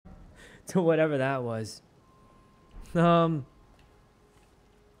to whatever that was. Wait a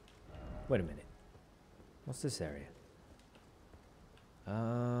minute. What's this area?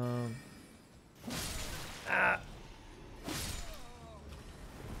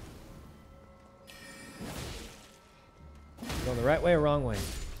 Going the right way or wrong way?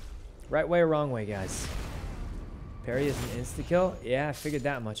 Right way or wrong way, guys? Parry is an insta-kill? Yeah, I figured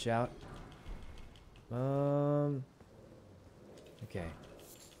that much out. Okay.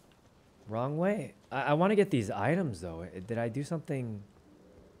 Wrong way? I want to get these items, though. Did I do something?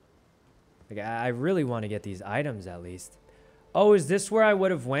 Like, I really want to get these items, at least. Oh, is this where I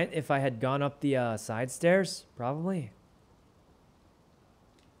would have went if I had gone up the side stairs? Probably.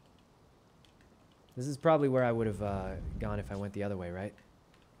 This is probably where I would have gone if I went the other way, right?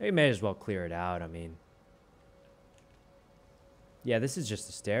 We may as well clear it out, I mean. Yeah, this is just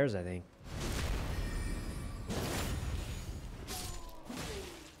the stairs, I think.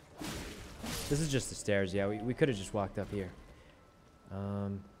 This is just the stairs, yeah. We could have just walked up here.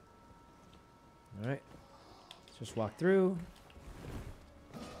 Alright. Let's just walk through.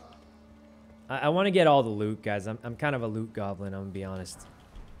 I want to get all the loot, guys. I'm kind of a loot goblin, I'm gonna be honest.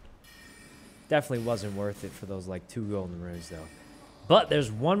 Definitely wasn't worth it for those, like, 2 golden runes, though. But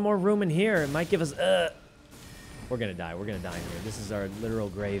there's one more room in here. It might give us... We're gonna die. We're gonna die in here. This is our literal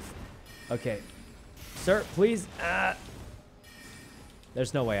grave. Okay. Sir, please.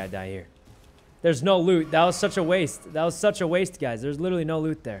 There's no way I die here. There's no loot. That was such a waste. That was such a waste, guys. There's literally no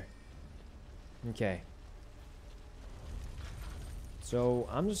loot there. Okay. So,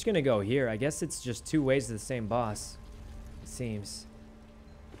 I'm just gonna go here. I guess it's just 2 ways to the same boss. It seems.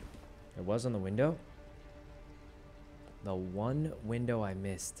 There was on the window. The one window I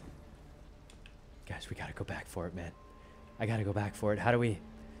missed. Guys, we gotta go back for it, man. I gotta go back for it. How do we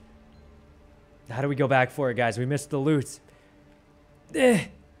go back for it, guys? We missed the loot.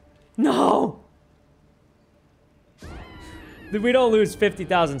 No! We don't lose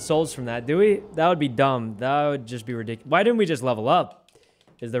 50,000 souls from that, do we? That would be dumb. That would just be ridiculous. Why didn't we just level up?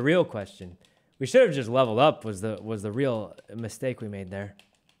 Is the real question. We should have just leveled up was the real mistake we made there.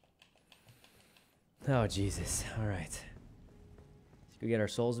 Oh, Jesus. All right. Let's go get our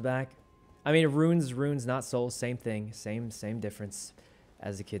souls back. I mean, runes, not souls. Same thing. Same difference,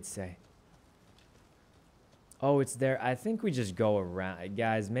 as the kids say. Oh, it's there. I think we just go around.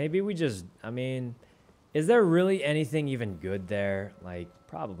 Guys, maybe we just... I mean, is there really anything even good there? Like,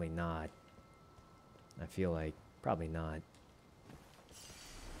 probably not. I feel like probably not.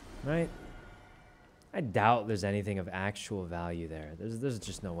 Right? I doubt there's anything of actual value there. There's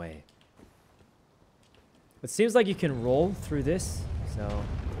just no way. It seems like you can roll through this, so...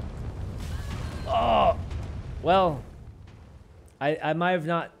 Oh! Well, I might have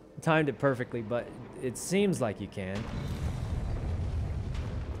not timed it perfectly, but it seems like you can.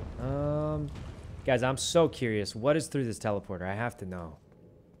 Guys, I'm so curious. What is through this teleporter? I have to know.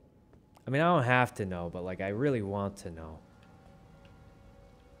 I mean, I don't have to know, but, like, I really want to know.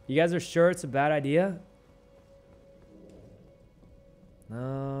 You guys are sure it's a bad idea?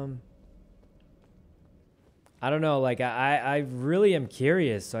 I don't know, like, I really am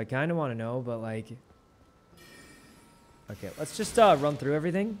curious, so I kind of want to know, but, like... Okay, let's just run through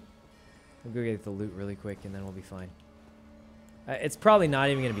everything. We'll go get the loot really quick, and then we'll be fine. It's probably not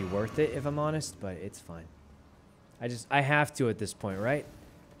even going to be worth it, if I'm honest, but it's fine. I have to at this point, right?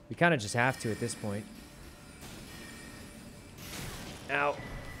 We kind of just have to at this point. Ow.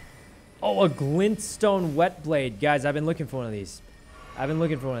 Oh, a glintstone wet blade. Guys, I've been looking for one of these.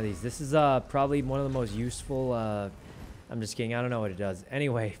 This is probably one of the most useful... I'm just kidding. I don't know what it does.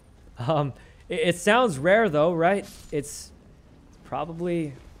 Anyway, it sounds rare, though, right? It's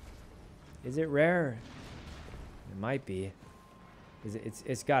probably... Is it rare? It might be.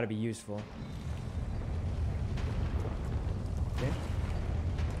 It's got to be useful. Okay.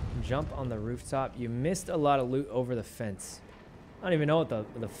 Jump on the rooftop. You missed a lot of loot over the fence. I don't even know what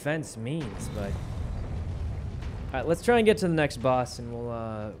the fence means, but... All right, let's try and get to the next boss, and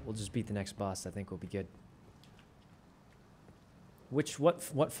we'll just beat the next boss. I think we'll be good.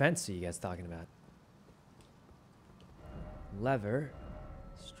 What fence are you guys talking about? Lever,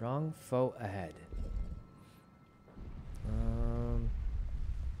 strong foe ahead.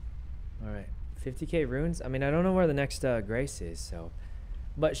 All right, 50k runes. I mean, I don't know where the next grace is, so,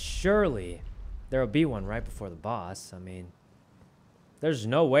 but surely there will be one right before the boss. I mean. There's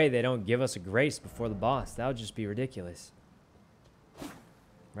no way they don't give us a grace before the boss. That would just be ridiculous.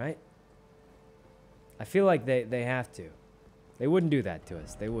 Right? I feel like they have to. They wouldn't do that to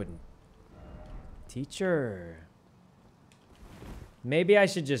us. They wouldn't. Teacher. Maybe I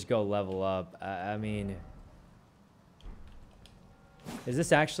should just go level up. I mean... Is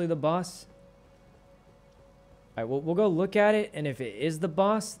this actually the boss? All right, we'll go look at it, and if it is the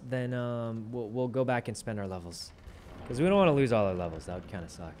boss, then we'll go back and spend our levels. Because we don't want to lose all our levels. That would kind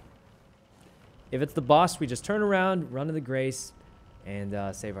of suck. If it's the boss, we just turn around, run to the grace,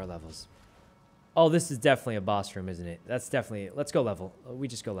 and save our levels. Oh, this is definitely a boss room, isn't it? That's definitely... Let's go level. We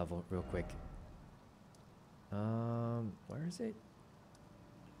just go level real quick. Where is it?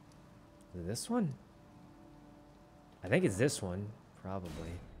 Is it this one? I think it's this one.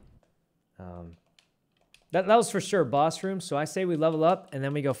 Probably. That was for sure boss room, so I say we level up, and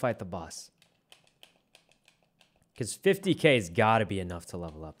then we go fight the boss. Because 50k has got to be enough to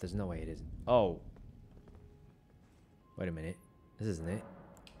level up. There's no way it isn't. Oh. Wait a minute. This isn't it.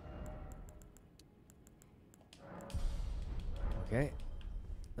 Okay.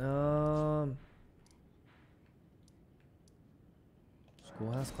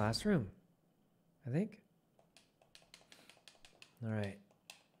 Schoolhouse classroom, I think. All right.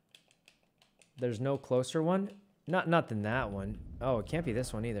 There's no closer one? Not than that one. Oh, it can't be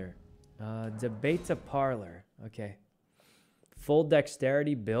this one either. Debate to parlor. Okay. Full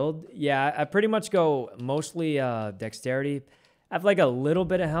dexterity build. Yeah, I pretty much go mostly dexterity. I have like a little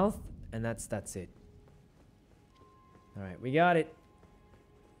bit of health, and that's it. All right, we got it.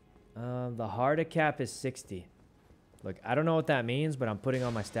 The hard cap is 60. Look, I don't know what that means, but I'm putting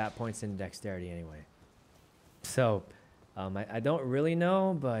all my stat points in dexterity anyway. So, I don't really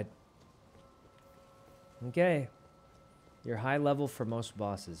know, but... Okay. You're high level for most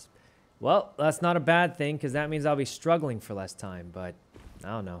bosses. Well, that's not a bad thing, because that means I'll be struggling for less time, but I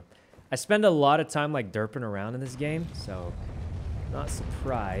don't know. I spend a lot of time, like, derping around in this game, so I'm not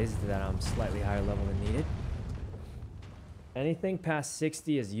surprised that I'm slightly higher level than needed. Anything past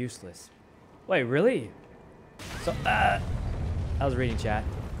 60 is useless. Wait, really? So, I was reading chat.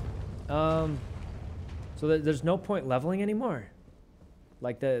 So there's no point leveling anymore?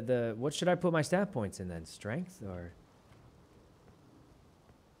 Like, what should I put my stat points in then? Strength or...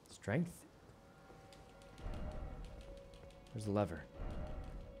 Strength? Where's the lever?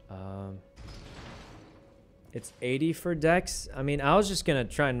 It's 80 for dex. I mean, I was just gonna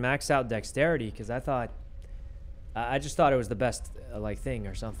try and max out dexterity because I just thought it was the best like thing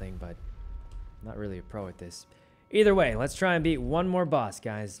or something, but I'm not really a pro at this. Either way, let's try and beat one more boss,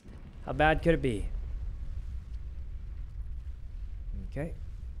 guys. How bad could it be? Okay.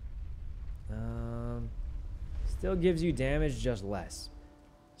 Still gives you damage, just less.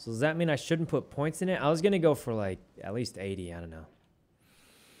 So does that mean I shouldn't put points in it? I was gonna go for like at least 80. I don't know.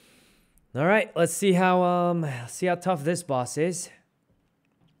 All right, let's see how tough this boss is.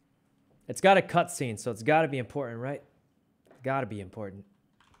 It's got a cutscene, so it's got to be important, right? Got to be important.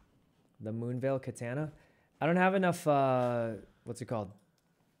 The Moonveil Katana. I don't have enough. What's it called?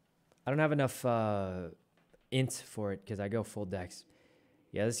 I don't have enough int for it because I go full dex.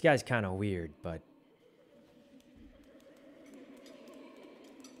 Yeah, this guy's kind of weird, but.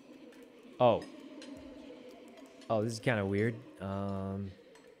 Oh. Oh, this is kind of weird.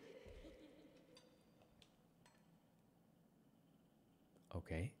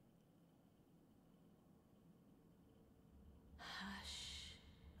 Okay. Hush,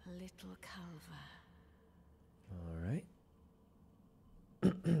 little Calva. All right.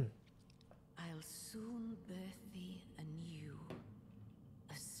 I'll soon birth thee anew,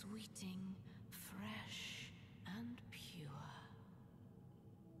 a sweeting, fresh and pure.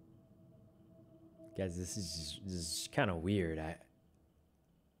 Guys, this is kind of weird.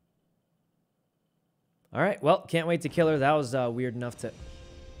 All right, well, can't wait to kill her. That was weird enough to...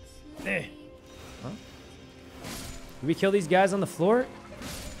 Huh? Did we kill these guys on the floor?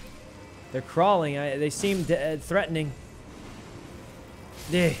 They're crawling. They seem threatening.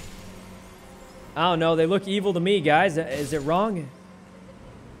 I don't know. They look evil to me, guys. Is it wrong?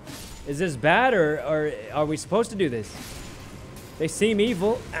 Is this bad, or are we supposed to do this? They seem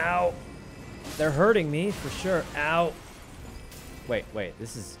evil. Ow. They're hurting me, for sure. Ow. Wait.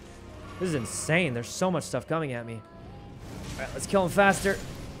 This is insane. There's so much stuff coming at me. All right, let's kill them faster.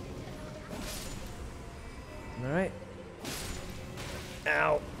 All right.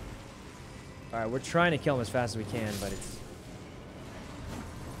 Ow. All right, we're trying to kill them as fast as we can, but it's...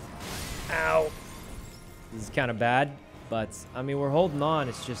 Ow. This is kind of bad, but, I mean, we're holding on.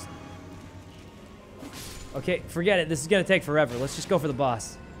 It's just... Okay, forget it. This is going to take forever. Let's just go for the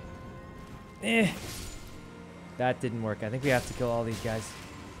boss. That didn't work. I think we have to kill all these guys.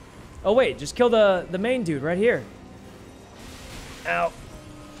 Oh, wait. Just kill the main dude right here. Ow.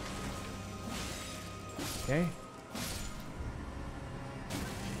 Okay.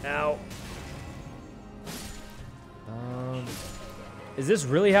 Ow. Is this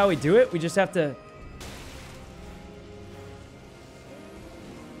really how we do it? We just have to...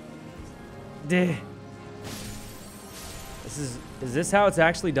 Is this how it's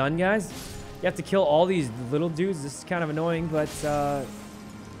actually done, guys? You have to kill all these little dudes. This is kind of annoying, but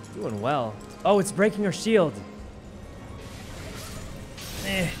doing well. Oh, it's breaking her shield.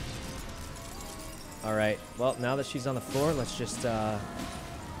 All right. Well, now that she's on the floor, let's just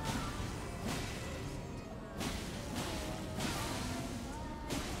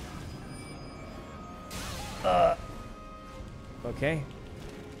okay.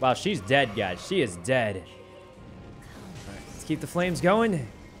 Wow, she's dead, guys. She is dead. All right, let's keep the flames going.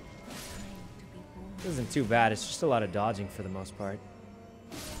 This isn't too bad. It's just a lot of dodging for the most part.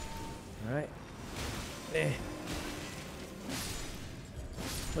 All right.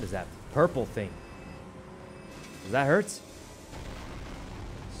 What is that purple thing? Does that hurt?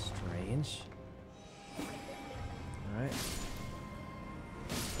 Strange. All right.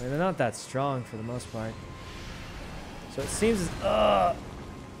 I mean, they're not that strong for the most part. So it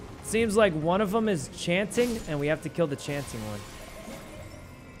seems like one of them is chanting, and we have to kill the chanting one.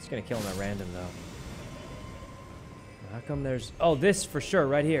 Just gonna kill him at random though. How come there's... Oh, this for sure,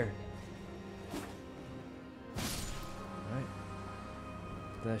 right here. Alright.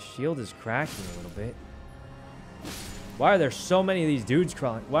 The shield is cracking a little bit. Why are there so many of these dudes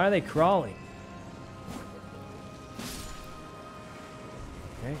crawling? Why are they crawling?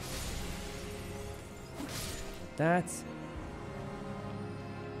 Okay. That's...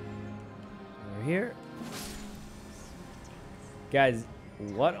 Over here. Guys...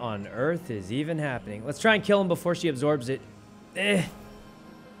 What on earth is even happening? Let's try and kill him before she absorbs it. I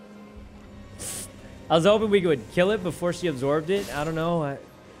was hoping we could kill it before she absorbed it. I don't know.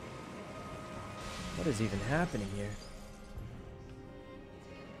 What is even happening here?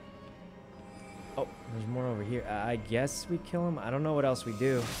 Oh, there's more over here. I guess we kill him. I don't know what else we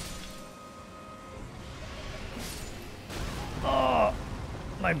do. Oh,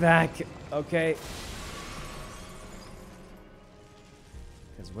 my back. Okay.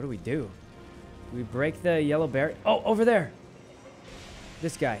 What do we do? Do we break the yellow berry? Oh, over there.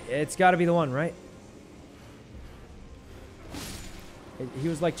 This guy. It's got to be the one, right? He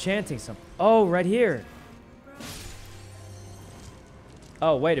was like chanting something. Oh, right here.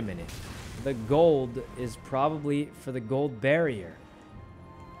 Oh, wait a minute. The gold is probably for the gold barrier.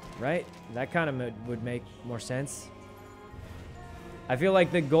 Right? That kind of would make more sense. I feel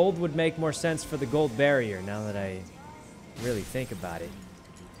like the gold would make more sense for the gold barrier now that I really think about it.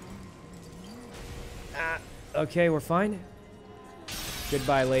 Okay, we're fine.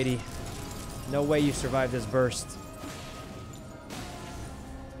 Goodbye, lady. No way you survived this burst.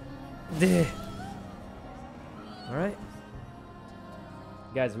 Alright.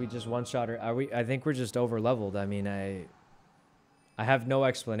 Guys, we just one-shot her. I think we're just over-leveled. I mean, I have no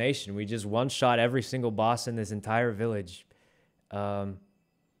explanation. We just one-shot every single boss in this entire village. Alright.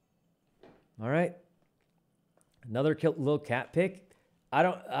 Another little cat pick. I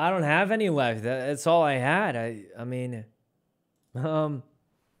don't have any left. That's all I had. I mean,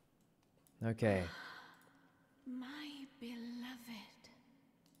 okay. My beloved.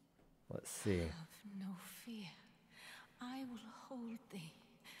 Let's see. Have no fear. I will hold thee.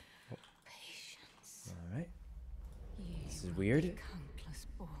 Patience. All right. This is weird. Countless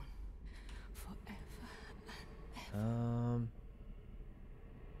born forever and ever.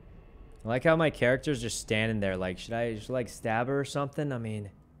 I like how my character's just standing there. Like, should I just like stab her or something? I mean,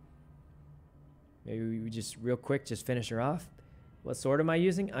 maybe we just real quick just finish her off. What sword am I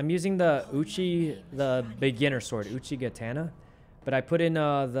using? I'm using the the beginner sword, Katana. But I put in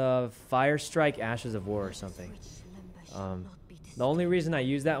the Fire Strike Ashes of War or something. The only reason I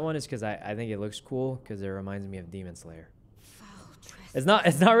use that one is because I think it looks cool because it reminds me of Demon Slayer. It's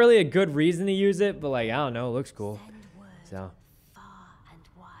not really a good reason to use it, but like, I don't know, it looks cool. So.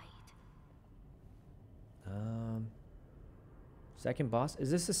 Second boss?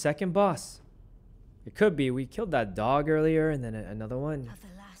 Is this the second boss? It could be. We killed that dog earlier and then another one. Of the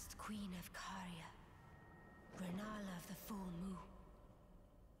last queen of Caria, Renala of the full moon.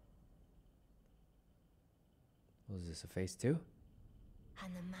 Was this a phase 2?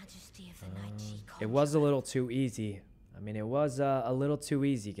 And the majesty of the night she it was a little too easy. I mean, it was a little too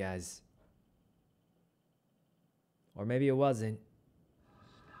easy, guys. Or maybe it wasn't.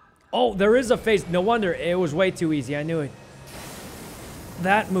 Oh, there is a phase. No wonder. It was way too easy. I knew it.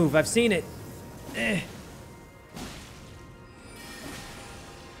 That move. I've seen it.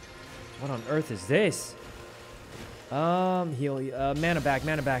 What on earth is this? Heal. Mana back.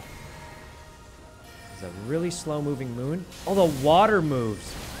 Mana back. It's a really slow-moving moon. Oh, the water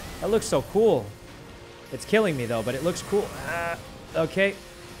moves. That looks so cool. It's killing me, though, but it looks cool. Okay.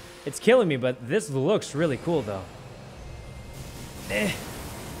 It's killing me, but this looks really cool, though.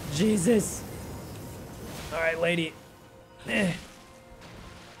 Jesus. All right, lady.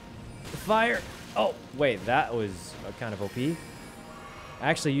 Fire. Oh, wait, that was kind of OP. I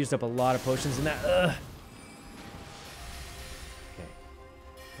actually used up a lot of potions in that. Ugh. Okay.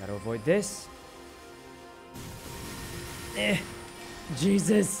 Gotta avoid this.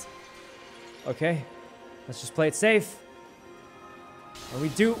 Jesus. Okay. Let's just play it safe.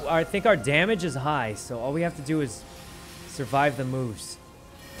 And I think our damage is high, so all we have to do is survive the moves.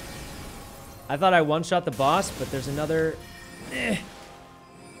 I thought I one-shot the boss, but there's another...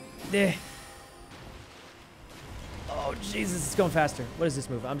 Oh, Jesus, it's going faster. What is this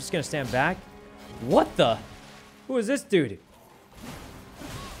move? I'm just going to stand back. What the? Who is this dude?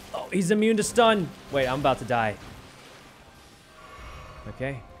 Oh, he's immune to stun. Wait, I'm about to die.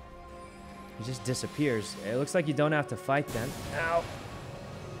 Okay. He just disappears. It looks like you don't have to fight then. Ow.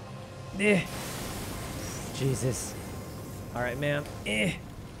 Jesus. All right, ma'am.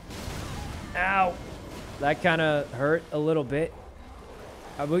 Ow. That kind of hurt a little bit.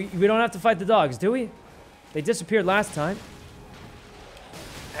 We don't have to fight the dogs, do we? They disappeared last time.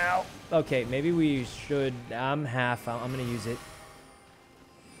 Ow. Okay, maybe we should... I'm half. I'm going to use it.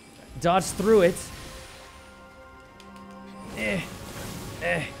 Dodge through it.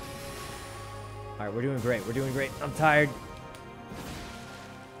 All right, we're doing great. We're doing great. I'm tired.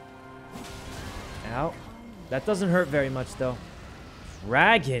 Ow. That doesn't hurt very much, though.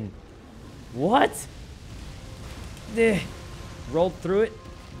 Dragon. What? Rolled through it.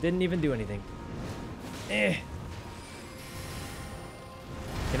 Didn't even do anything. Can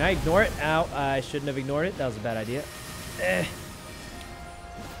I ignore it? Ow. I shouldn't have ignored it. That was a bad idea.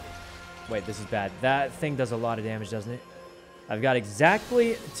 Wait, this is bad. That thing does a lot of damage, doesn't it? I've got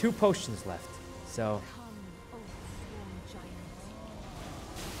exactly 2 potions left. So...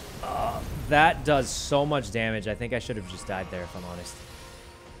 that does so much damage. I think I should have just died there, if I'm honest.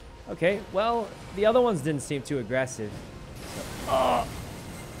 Okay, well, the other ones didn't seem too aggressive. So, oh,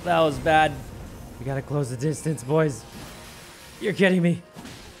 that was bad. We gotta close the distance, boys. You're kidding me.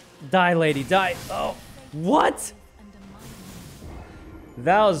 Die, lady, die. Oh, what?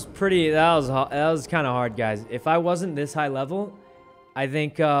 That was pretty. That was kind of hard, guys. If I wasn't this high level, I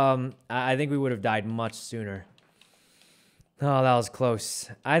think we would have died much sooner. Oh, that was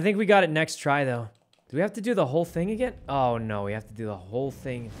close. I think we got it next try, though. Do we have to do the whole thing again? Oh, no. We have to do the whole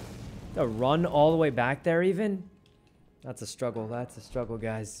thing. To run all the way back there, even? That's a struggle. That's a struggle,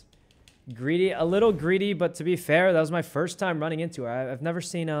 guys. Greedy. A little greedy, but to be fair, that was my first time running into her. I've never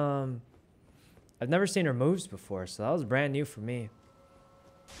seen her moves before, so that was brand new for me.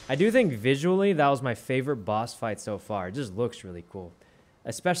 I do think visually, that was my favorite boss fight so far. It just looks really cool.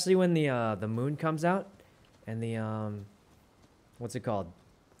 Especially when the moon comes out and the... what's it called?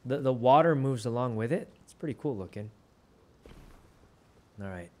 The water moves along with it. It's pretty cool looking. All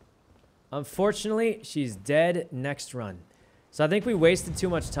right. Unfortunately, she's dead next run. So I think we wasted too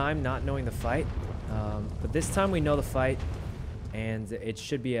much time not knowing the fight. But this time we know the fight. And it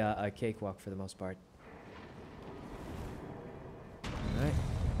should be a cakewalk for the most part. All right.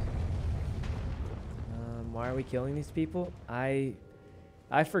 Why are we killing these people? I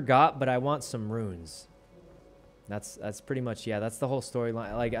forgot, but I want some runes. That's pretty much, yeah, that's the whole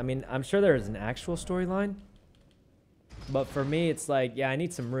storyline. Like, I mean, I'm sure there is an actual storyline. But for me, it's like, yeah, I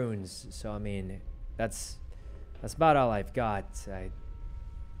need some runes. So, I mean, that's about all I've got.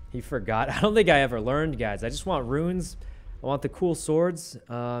 He forgot. I don't think I ever learned, guys. I just want runes. I want the cool swords.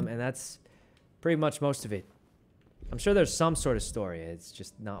 And that's pretty much most of it. I'm sure there's some sort of story. It's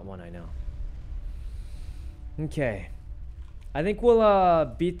just not one I know. Okay. I think we'll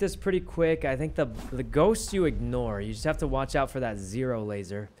beat this pretty quick. I think the ghosts you ignore. You just have to watch out for that 0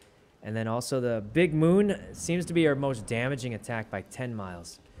 laser. And then also the big moon seems to be our most damaging attack by 10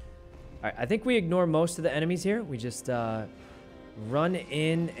 miles. All right, I think we ignore most of the enemies here. We just run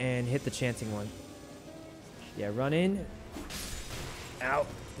in and hit the chanting one. Yeah, run in. Ow.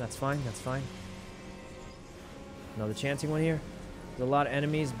 That's fine. That's fine. No, the chanting one here. There's a lot of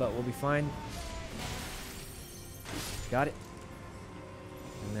enemies, but we'll be fine. Got it.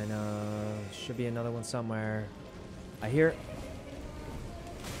 And then, should be another one somewhere. I hear it.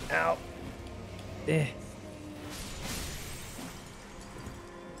 Ow.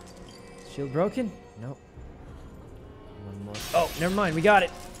 Shield broken? Nope. One more. Oh, never mind. We got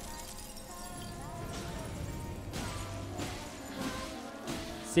it.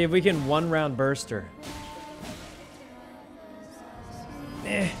 See if we can one-round burst her.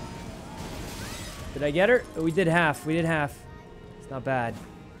 Did I get her? Oh, we did half. We did half. It's not bad.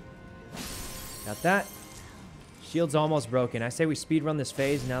 Got that. Shield's almost broken. I say we speedrun this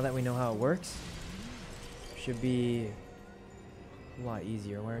phase now that we know how it works. Should be a lot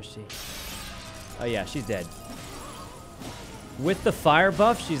easier. Where is she? Oh, yeah, she's dead. With the fire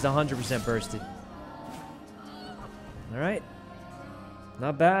buff, she's 100% bursted. All right.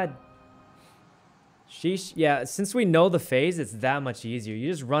 Not bad. Sheesh. Yeah, since we know the phase, it's that much easier. You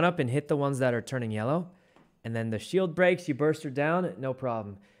just run up and hit the ones that are turning yellow. And then the shield breaks, you burst her down, no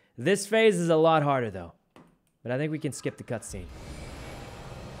problem. This phase is a lot harder, though. But I think we can skip the cutscene.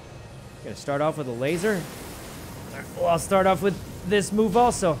 Gonna start off with a laser. Right, well, I'll start off with this move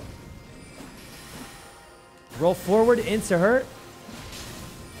also. Roll forward into her.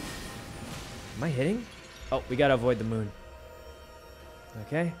 Am I hitting? Oh, we gotta avoid the moon.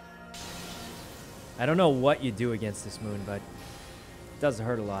 Okay. I don't know what you do against this moon, but it does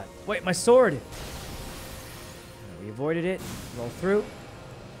hurt a lot. Wait, my sword! We avoided it. Roll through.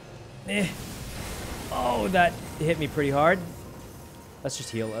 Oh, that hit me pretty hard. Let's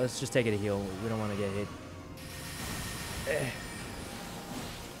just heal. Let's just take it a heal. We don't want to get hit.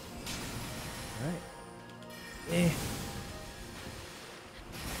 Alright.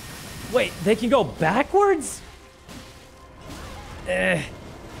 Wait, they can go backwards?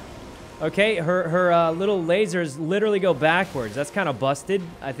 Okay, her little lasers literally go backwards. That's kind of busted,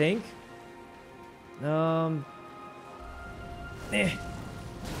 I think. Ow.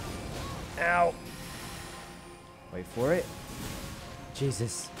 Wait for it.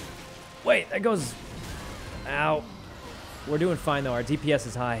 Jesus. Wait, that goes... Ow. We're doing fine, though. Our DPS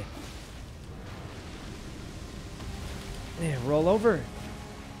is high. Roll over.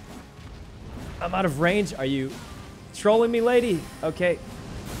 I'm out of range. Are you trolling me, lady? Okay.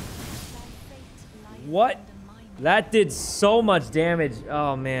 What? That did so much damage.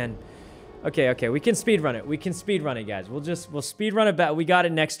 Oh, man. Okay, okay. We can speedrun it. We can speedrun it, guys. We'll speedrun it back. We got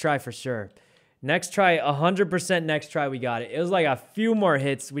it next try for sure. Next try, 100% next try, we got it. It was like a few more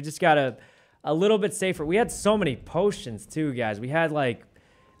hits. We just got a little bit safer. We had so many potions, too, guys. We had, like...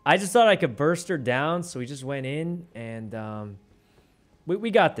 I just thought I could burst her down, so we just went in, and...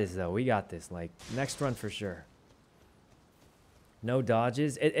 We got this, though. We got this. Like, next run for sure. No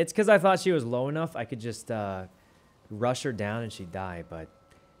dodges. It's because I thought she was low enough. I could just rush her down and she'd die, but...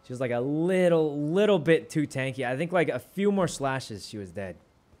 She was like a little bit too tanky. I think like a few more slashes, she was dead.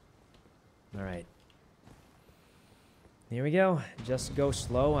 All right. Here we go. Just go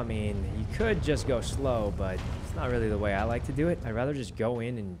slow. I mean, you could just go slow, but it's not really the way I like to do it. I'd rather just go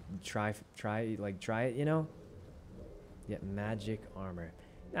in and try it, you know? Get magic armor.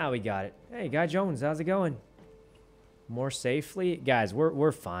 Now we got it. Hey, Guy Jones, how's it going? More safely? Guys,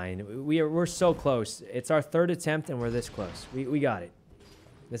 we're fine. We're so close. It's our third attempt and we're this close. We got it.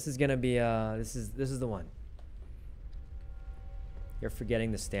 This is gonna be this is the one. You're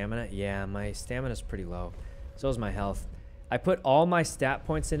forgetting the stamina? Yeah, my stamina's pretty low. So is my health. I put all my stat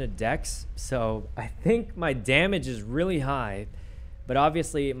points into dex, so I think my damage is really high, but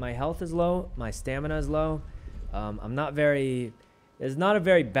obviously my health is low, my stamina is low. I'm not very... It's not a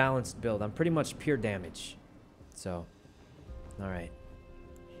very balanced build. I'm pretty much pure damage. So, alright.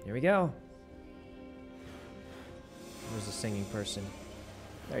 Here we go. Where's the singing person?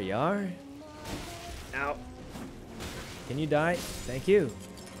 There you are. Ow. Can you die? Thank you.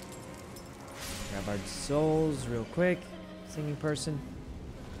 Grab our souls real quick. Singing person.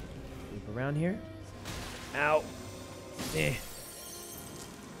 Loop around here. Ow. There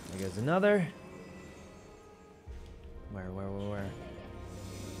goes another. Where?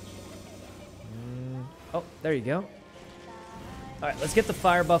 Oh, there you go. Alright, let's get the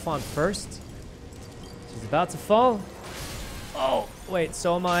fire buff on first. She's about to fall. Oh, wait,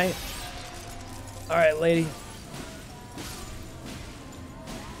 so am I. Alright, lady.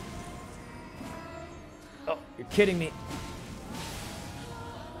 Oh, you're kidding me.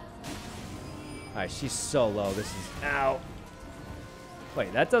 Alright, she's so low. This is... Ow.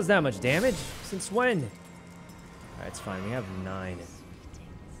 Wait, that does that much damage? Since when? Alright, it's fine. We have 9.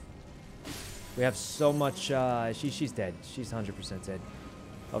 We have so much... she's dead. She's 100% dead.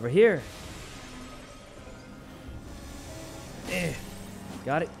 Over here.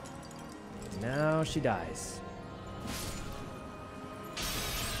 Got it. Now she dies.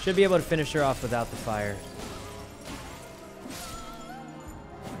 Should be able to finish her off without the fire.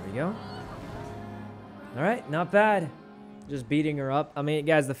 There we go. Alright, not bad. Just beating her up. I mean,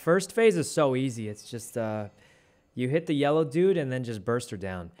 guys, the first phase is so easy. It's just, you hit the yellow dude and then just burst her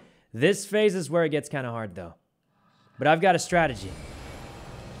down. This phase is where it gets kind of hard, though. But I've got a strategy.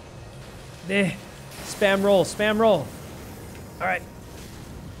 Spam roll, spam roll. Alright.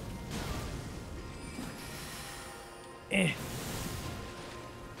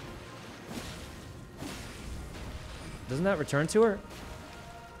 Doesn't that return to her?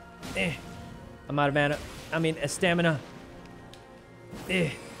 I'm out of mana. I mean, stamina.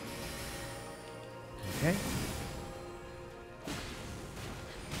 Okay.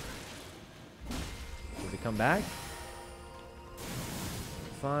 Does it come back?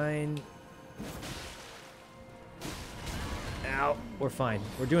 Fine. Ow. We're fine.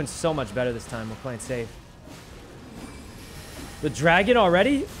 We're doing so much better this time. We're playing safe. The dragon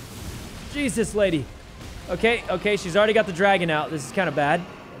already? Jesus, lady. Okay, okay. She's already got the dragon out. This is kind of bad.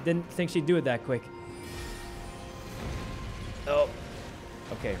 I didn't think she'd do it that quick. Oh.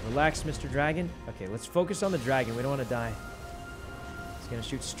 Okay, relax, Mr. Dragon. Okay, let's focus on the dragon. We don't want to die. It's going to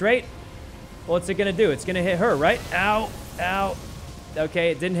shoot straight. What's it going to do? It's going to hit her, right? Ow. Ow.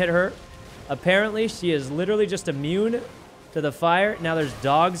 Okay, it didn't hit her. Apparently, she is literally just immune to the fire. Now there's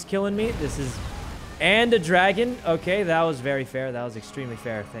dogs killing me. This is... And a dragon. Okay, that was very fair. That was extremely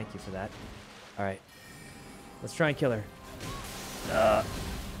fair. Thank you for that. All right. Let's try and kill her.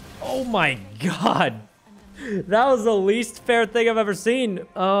 Oh my god. That was the least fair thing I've ever seen.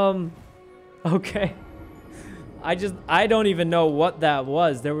 Okay. I don't even know what that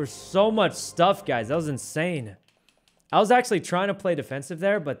was. There was so much stuff, guys. That was insane. I was actually trying to play defensive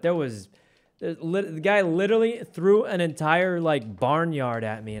there, but the guy literally threw an entire, like, barnyard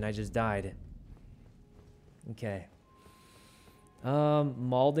at me, and I just died. Okay.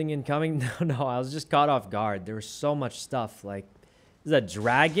 Malding incoming? No, I was just caught off guard. There was so much stuff, like... There's a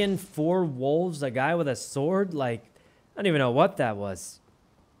dragon, 4 wolves, a guy with a sword. Like, I don't even know what that was.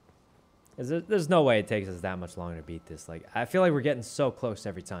 There's no way it takes us that much longer to beat this. Like, I feel like we're getting so close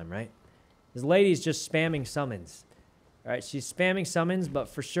every time, right? This lady's just spamming summons. All right, she's spamming summons, but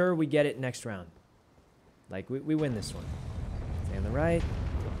for sure we get it next round. Like, we win this one. Stay on the right.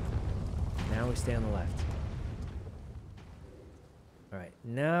 Now we stay on the left. All right,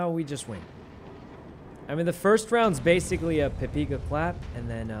 now we just win. I mean, the first round's basically a Pepika clap, and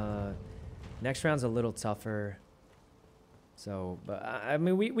then next round's a little tougher. So, but I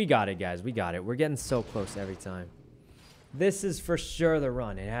mean, we got it, guys. We got it. We're getting so close every time. This is for sure the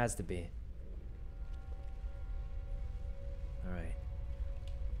run. It has to be. All right.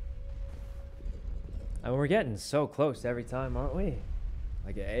 I mean, we're getting so close every time, aren't we?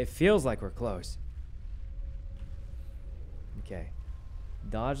 Like, it feels like we're close. Okay.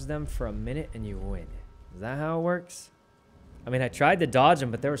 Dodge them for a minute and you win. Is that how it works? I mean, I tried to dodge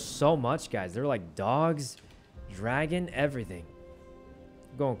them, but there was so much, guys. There were like dogs, dragon, everything.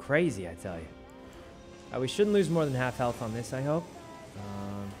 I'm going crazy, I tell you. We shouldn't lose more than half health on this, I hope.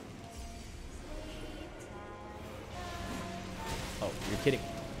 Oh, you're kidding.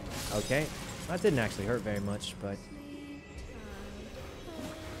 Okay. That didn't actually hurt very much, but...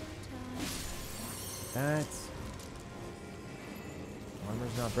 That's...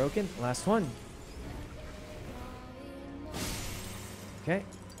 Armor's not broken. Last one. Okay.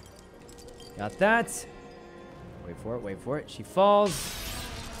 Got that. Wait for it, wait for it. She falls.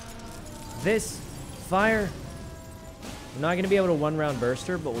 This. Fire. I'm not going to be able to one-round burst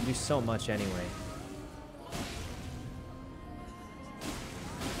her, but we'll do so much anyway.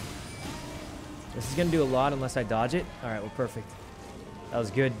 This is going to do a lot unless I dodge it. All right, well, perfect. That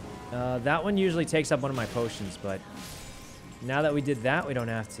was good. That one usually takes up one of my potions, but now that we did that, we don't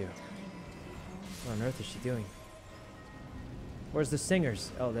have to. What on earth is she doing? Where's the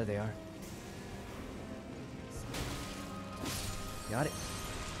singers? Oh, there they are. Got it.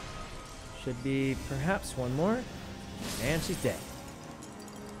 Should be perhaps one more. And she's dead.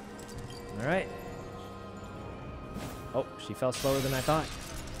 All right. Oh, she fell slower than I thought.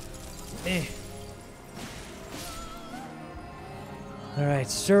 All right,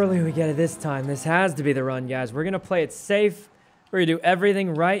 surely we get it this time. This has to be the run, guys. We're going to play it safe. We're going to do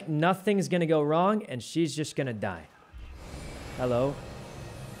everything right. Nothing's going to go wrong, and she's just going to die. Hello.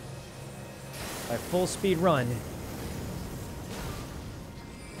 Our full speed run.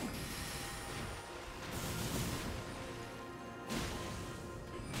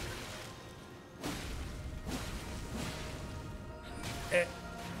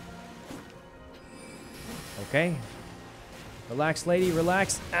 Okay. Relax, lady,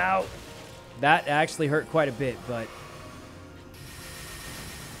 relax. Ow. That actually hurt quite a bit, but...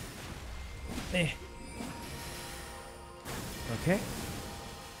 Okay.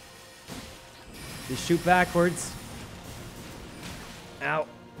 Just shoot backwards. Ow.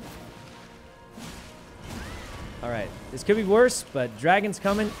 Alright. This could be worse, but dragon's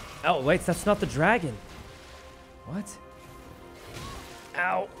coming. Oh, wait, that's not the dragon. What?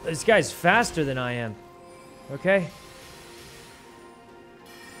 Ow. This guy's faster than I am. Okay.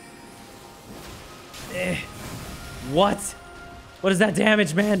 What? What is that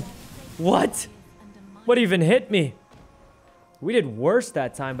damage, man? What? What even hit me? We did worse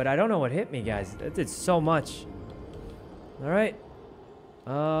that time, but I don't know what hit me, guys. It did so much. All right.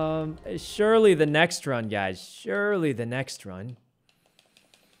 Surely the next run, guys. Surely the next run.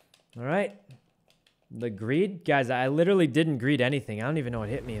 All right. The greed? Guys, I literally didn't greed anything. I don't even know what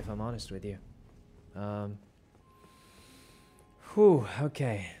hit me, if I'm honest with you. Whew,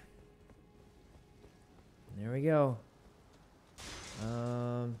 okay. There we go.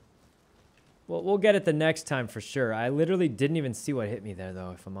 We'll get it the next time for sure. I literally didn't even see what hit me there,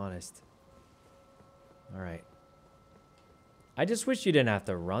 though, if I'm honest. All right. I just wish you didn't have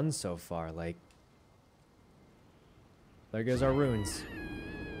to run so far. Like, there goes our runes.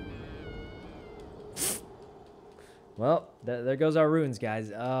 Well, there goes our runes,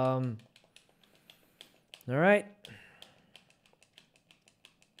 guys. All right.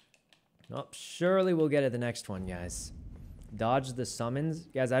 Oh, surely we'll get it the next one, guys. Dodge the summons.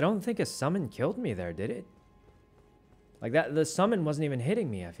 Guys, I don't think a summon killed me there, did it? Like that, the summon wasn't even hitting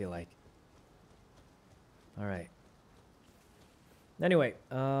me, I feel like. All right. Anyway,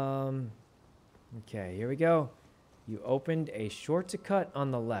 okay, here we go. You opened a shortcut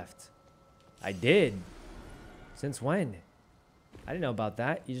on the left. I did. Since when? I didn't know about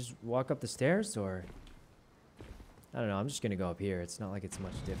that. You just walk up the stairs, or? I don't know. I'm just going to go up here. It's not like it's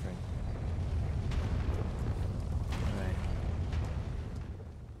much different. Alright.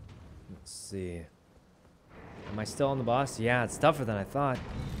 Let's see. Am I still on the boss? Yeah, it's tougher than I thought.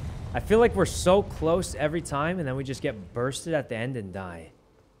 I feel like we're so close every time, and then we just get bursted at the end and die.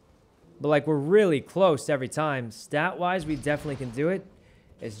 But, like, we're really close every time. Stat-wise, we definitely can do it.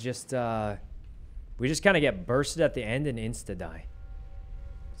 It's just, we just kind of get bursted at the end and insta-die.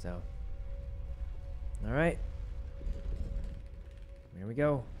 So. Alright. Here we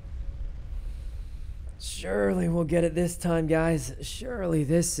go. Surely we'll get it this time, guys. Surely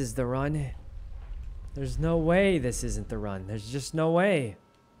this is the run. There's no way this isn't the run. There's just no way.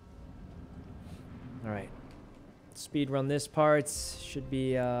 Alright. Speed run this part. Should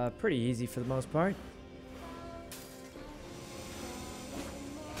be pretty easy for the most part.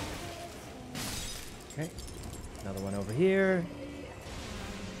 Okay. Another one over here.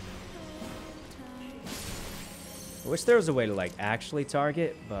 I wish there was a way to, like, actually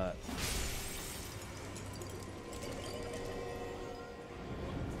target, but...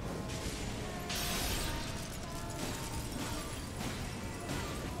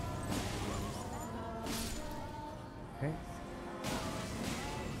 Okay.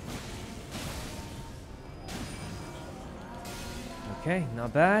 Okay,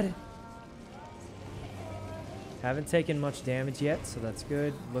 not bad. Haven't taken much damage yet, so that's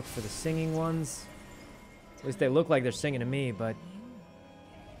good. Look for the singing ones. At least they look like they're singing to me, but...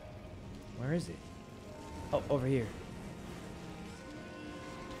 Where is it? Oh, over here.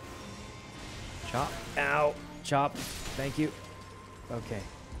 Chop. Ow. Chop. Thank you. Okay.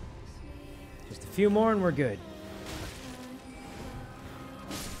 Just a few more and we're good.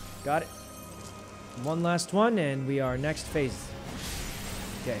 Got it. One last one and we are next phase.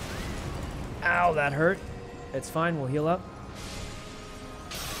 Okay. Ow, that hurt. It's fine. We'll heal up.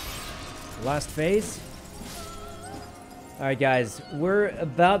 Last phase. Alright, guys. We're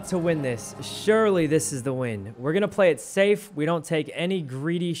about to win this. Surely this is the win. We're going to play it safe. We don't take any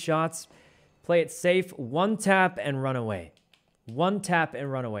greedy shots. Play it safe. One tap and run away. One tap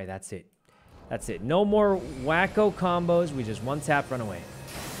and run away. That's it. That's it. No more wacko combos. We just one tap, run away.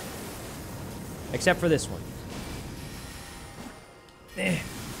 Except for this one.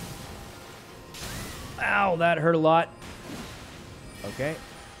 Ow, that hurt a lot. Okay.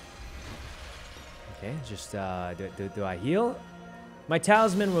 Okay, just, do I heal? My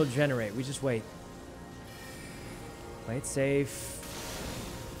talisman will generate. We just wait. Play it safe.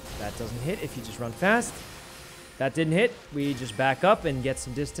 That doesn't hit if you just run fast. That didn't hit. We just back up and get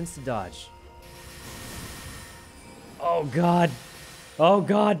some distance to dodge. Oh, God. Oh,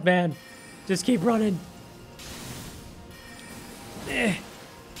 God, man. Just keep running.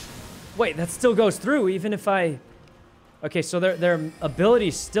 Wait, that still goes through even if I... Okay, so their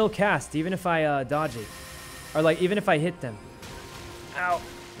abilities still cast even if I dodge it. Or, like, even if I hit them. Ow.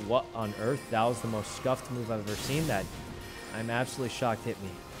 What on earth? That was the most scuffed move I've ever seen. That I'm absolutely shocked hit me.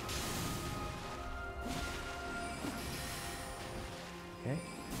 Okay.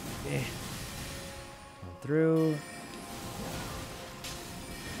 Run through.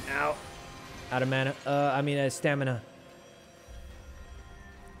 Ow. Out of mana. Stamina.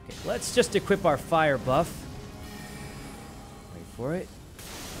 Okay, let's just equip our fire buff. Wait for it.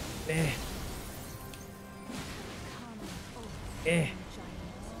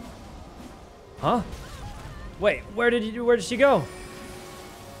 Huh? Wait, where did she go?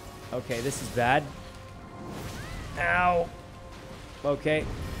 Okay, this is bad. Ow. Okay.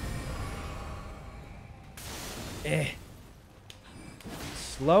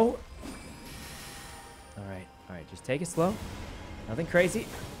 slow. Alright, alright. Just take it slow. Nothing crazy.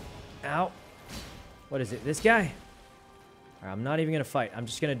 Ow. What is it? This guy? Alright, I'm not even going to fight. I'm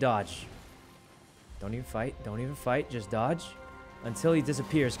just going to dodge. Don't even fight. Don't even fight. Just dodge until he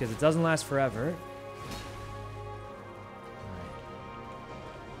disappears, because it doesn't last forever.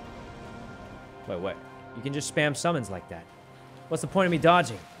 Wait, what? You can just spam summons like that. What's the point of me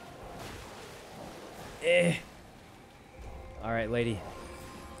dodging? Alright, lady.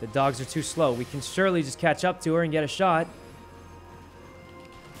 The dogs are too slow. We can surely just catch up to her and get a shot.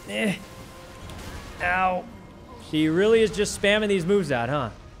 Ow. She really is just spamming these moves out, huh?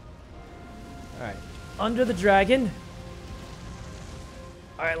 Alright. Under the dragon.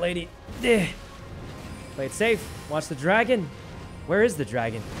 Alright, lady. Play it safe. Watch the dragon. Where is the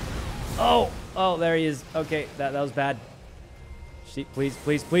dragon? Oh! Oh, there he is. Okay, that was bad. Please,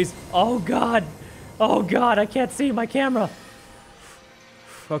 please, please. Oh, God. Oh, God. I can't see my camera.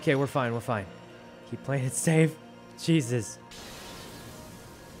 Okay, we're fine. We're fine. Keep playing it safe. Jesus.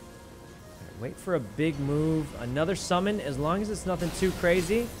 Right, wait for a big move. Another summon. As long as it's nothing too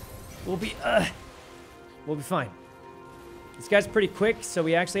crazy, we'll be fine. This guy's pretty quick, so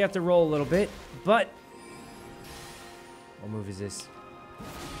we actually have to roll a little bit. But what move is this?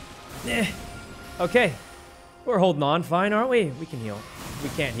 Okay. We're holding on fine, aren't we? We can heal. We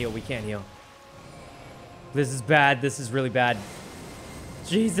can't heal. We can't heal. This is bad. This is really bad.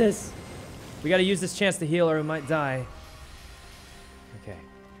 Jesus. We got to use this chance to heal or we might die. Okay.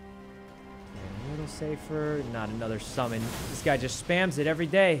 A little safer. Not another summon. This guy just spams it every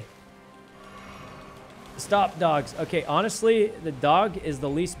day. Stop, dogs. Okay, honestly, the dog is the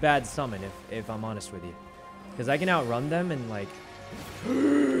least bad summon, if I'm honest with you. Because I can outrun them and, like...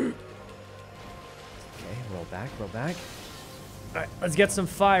 Okay, roll back, roll back. Alright, let's get some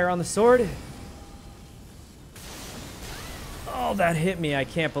fire on the sword. Oh, that hit me. I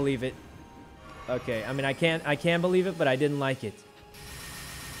can't believe it. Okay, I mean, I can believe it, but I didn't like it.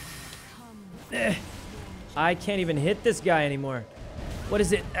 I can't even hit this guy anymore. What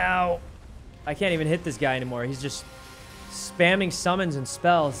is it? Ow. I can't even hit this guy anymore. He's just spamming summons and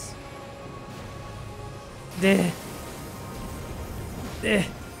spells.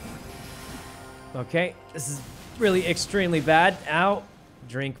 Okay, this is really extremely bad. Ow.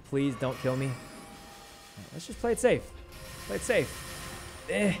 Drink, please. Don't kill me. Let's just play it safe. Play it safe.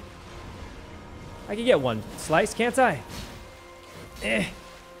 I can get one slice, can't I? Wait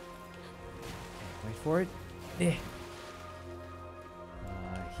for it.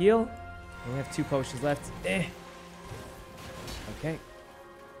 Heal. We have 2 potions left. Okay.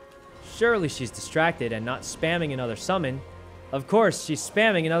 Surely she's distracted and not spamming another summon. Of course, she's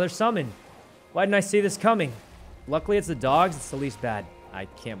spamming another summon. Why didn't I see this coming? Luckily, it's the dogs. It's the least bad. I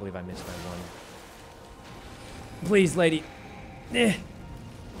can't believe I missed my one. Please, lady.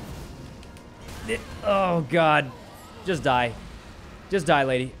 Oh, God. Just die. Just die,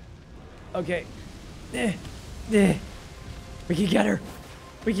 lady. Okay. We can get her.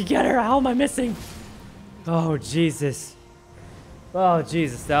 We can get her. How am I missing? Oh, Jesus. Oh,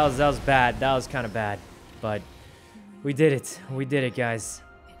 Jesus. That was bad. That was kind of bad. But we did it. We did it, guys.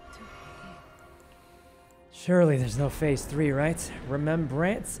 Surely there's no phase 3, right?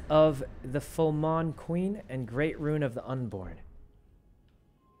 Remembrance of the Fulmon Queen and Great Rune of the Unborn.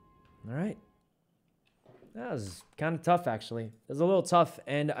 All right. That was kind of tough, actually. It was a little tough,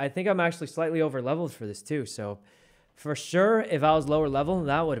 and I think I'm actually slightly over-leveled for this, too. So, for sure, if I was lower level,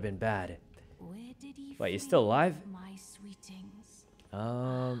 that would have been bad. Wait, you still alive?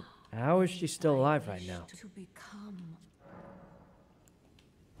 How is she still alive right now?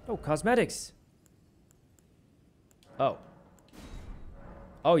 Oh, cosmetics. Oh.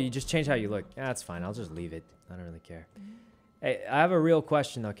 Oh, you just changed how you look. That's fine. I'll just leave it. I don't really care. Hey, I have a real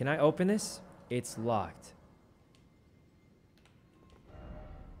question, though. Can I open this? It's locked.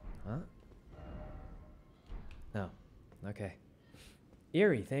 Huh? No. Okay.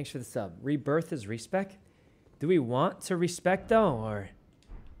 Eerie, thanks for the sub. Rebirth is respec? Do we want to respec, though, or...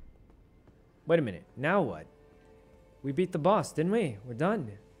 Wait a minute. Now what? We beat the boss, didn't we? We're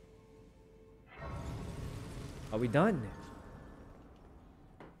done. Are we done?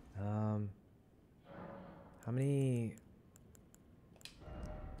 How many...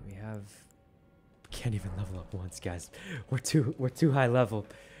 Do we have... Can't even level up once, guys. We're too high level.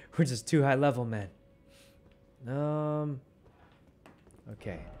 We're just too high level, man.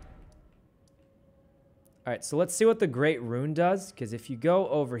 Okay. Alright, so let's see what the Great Rune does. Because if you go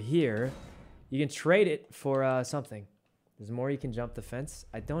over here, you can trade it for something. There's more you can jump the fence.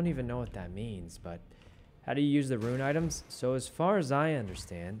 I don't even know what that means, but... How do you use the rune items? So as far as I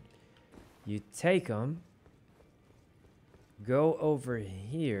understand, you take them, go over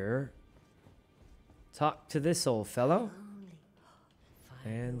here, talk to this old fellow,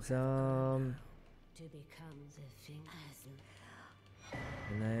 and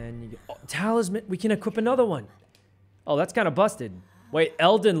then you get, oh, talisman. We can equip another one. Oh, that's kind of busted. Wait,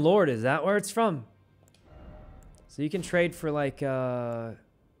 Elden Lord, is that where it's from? So you can trade for like Full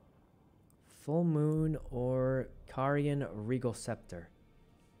Moon or Carian Regal Scepter.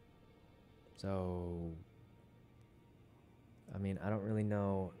 So, I mean, I don't really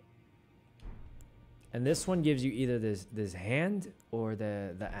know. And this one gives you either this hand or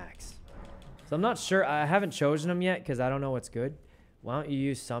the axe. So I'm not sure. I haven't chosen them yet because I don't know what's good. Why don't you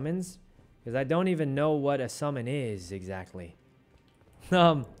use summons? Because I don't even know what a summon is exactly.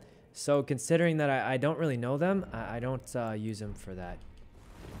 So considering that I don't really know them, I don't use them for that.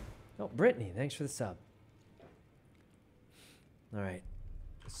 Oh, Brittany, thanks for the sub. All right.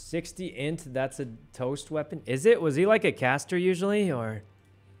 60 int, that's a toast weapon. Is it? Was he like a caster usually, or?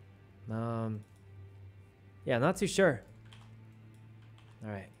 Yeah, not too sure.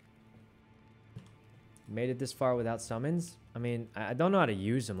 All right. Made it this far without summons. I mean, I don't know how to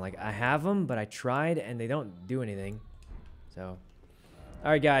use them. Like, I have them, but I tried, and they don't do anything. So,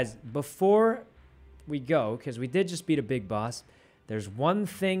 all right, guys. Before we go, because we did just beat a big boss, there's one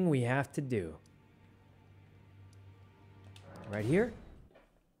thing we have to do. Right here.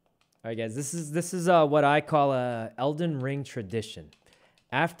 All right, guys. This is what I call a Elden Ring tradition.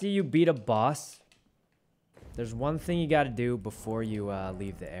 After you beat a boss, there's one thing you got to do before you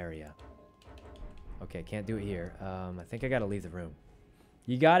leave the area. Okay, can't do it here. I think I got to leave the room.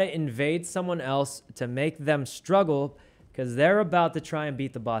 You got to invade someone else to make them struggle because they're about to try and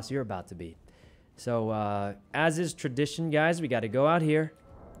beat the boss you're about to beat. So, as is tradition, guys, we got to go out here,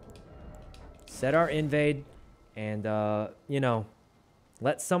 set our invade, and, you know,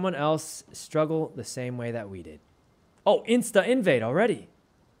 let someone else struggle the same way that we did. Oh, insta invade already.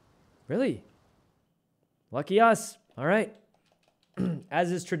 Really? Lucky us. All right.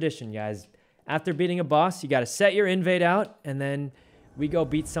 As is tradition, guys. After beating a boss, you got to set your invade out, and then we go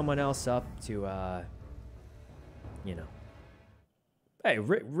beat someone else up to, you know. Hey,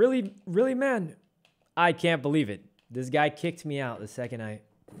 really, man. I can't believe it. This guy kicked me out the second I...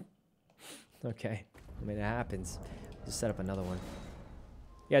 Okay. I mean, it happens. Just set up another one.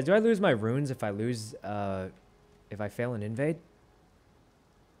 Guys, do I lose my runes if I lose, if I fail an invade?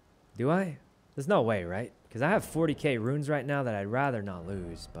 Do I? There's no way, right? Because I have 40k runes right now that I'd rather not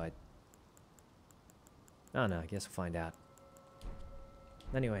lose, but... I don't know. I guess we'll find out.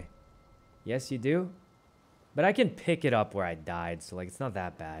 Anyway. Yes, you do. But I can pick it up where I died, so, like, it's not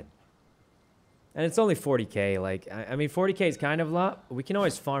that bad. And it's only 40k. Like, I mean, 40k is kind of a lot, but we can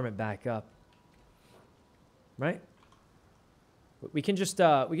always farm it back up. Right? We can just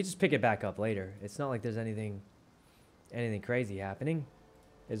pick it back up later. It's not like there's anything crazy happening.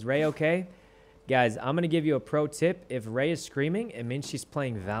 Is Ray okay? Guys, I'm going to give you a pro tip. If Ray is screaming, it means she's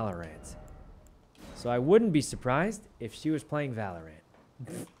playing Valorant. So I wouldn't be surprised if she was playing Valorant.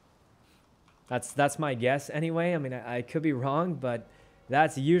 That's my guess anyway. I mean, I could be wrong, but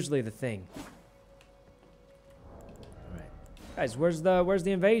that's usually the thing. All right. Guys, where's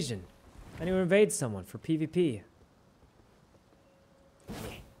the invasion? I need to invade someone for PvP.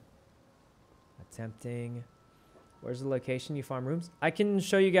 Attempting. Where's the location you farm rooms? I can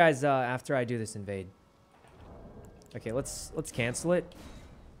show you guys after I do this invade. Okay, let's cancel it.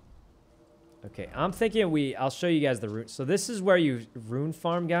 Okay, I'm thinking I'll show you guys the rune. So this is where you rune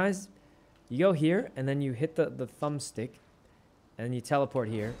farm, guys. You go here, and then you hit the thumbstick, and then you teleport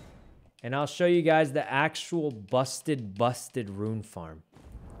here. And I'll show you guys the actual busted rune farm.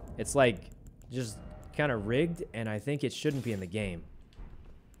 It's like just kind of rigged, and I think it shouldn't be in the game.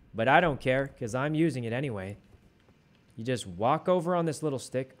 But I don't care, because I'm using it anyway. You just walk over on this little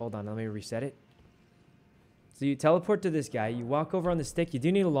stick. Hold on, let me reset it. So you teleport to this guy. You walk over on the stick. You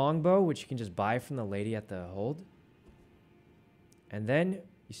do need a longbow, which you can just buy from the lady at the hold. And then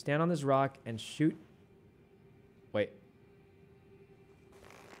you stand on this rock and shoot. Wait.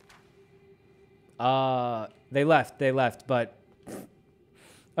 They left, but...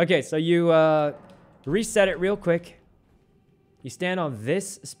 Okay, so you reset it real quick. You stand on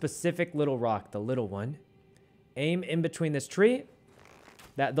this specific little rock, the little one. Aim in between this tree.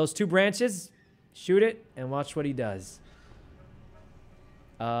 Those two branches... Shoot it and watch what he does.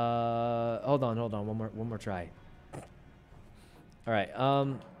 Hold on. One more try. All right.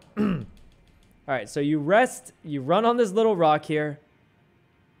 All right. So you rest. You run on this little rock here.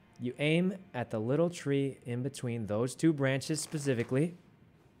 You aim at the little tree in between those two branches specifically.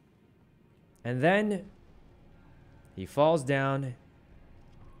 And then he falls down.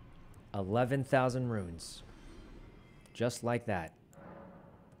 11,000 runes. Just like that.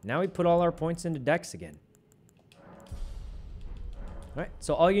 Now we put all our points into Dex again. Alright,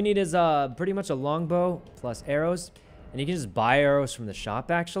 so all you need is pretty much a longbow plus arrows. And you can just buy arrows from the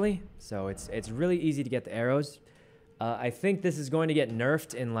shop, actually. So it's really easy to get the arrows. I think this is going to get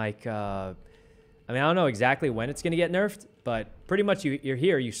nerfed in, like... I mean, I don't know exactly when it's going to get nerfed. But pretty much you're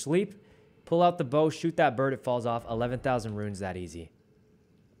here, you sleep, pull out the bow, shoot that bird, it falls off. 11,000 runes that easy.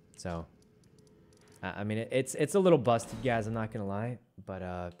 So... I mean, it's a little busted, guys. I'm not gonna lie, but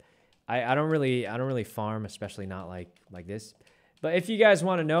I don't really farm, especially not like this. But if you guys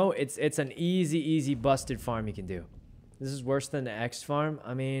want to know, it's an easy busted farm you can do. This is worse than the X farm.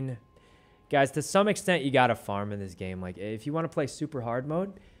 I mean, guys, to some extent, you gotta farm in this game. Like, if you want to play super hard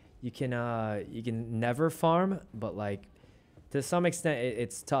mode, you can never farm, but like to some extent,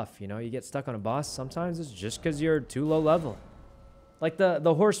 it's tough. You know, you get stuck on a boss. Sometimes it's just because you're too low level. Like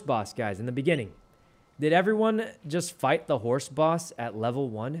the horse boss, guys, in the beginning. Did everyone just fight the horse boss at level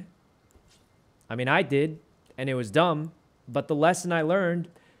 1? I mean, I did, and it was dumb. But the lesson I learned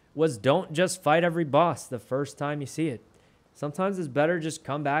was don't just fight every boss the first time you see it. Sometimes it's better just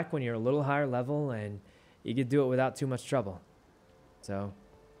come back when you're a little higher level and you can do it without too much trouble. So,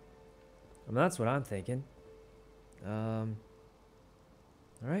 I mean, that's what I'm thinking. All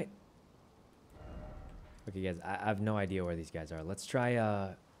right. Okay, guys, I have no idea where these guys are. Let's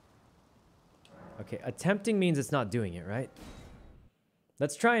try... Okay, attempting means it's not doing it, right?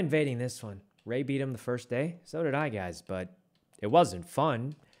 Let's try invading this one. Ray beat him the first day. So did I, guys, but it wasn't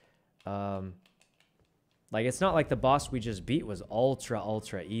fun. Like, it's not like the boss we just beat was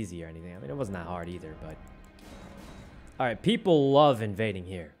ultra easy or anything. I mean, it wasn't that hard either, but... All right, people love invading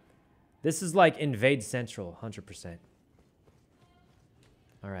here. This is like invade central, 100%.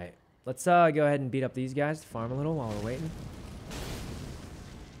 All right, let's go ahead and beat up these guys to farm a little while we're waiting.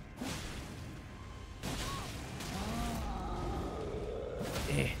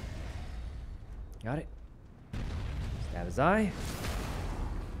 Got it. Stab his eye.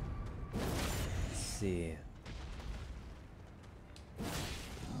 Let's see.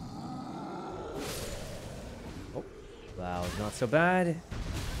 Oh, that was not so bad.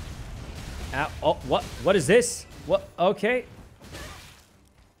 Ow. Oh, what? What is this? What? Okay.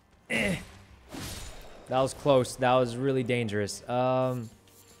 That was close. That was really dangerous.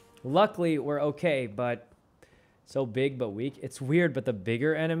 Luckily, we're okay, but... So big but weak. It's weird, but the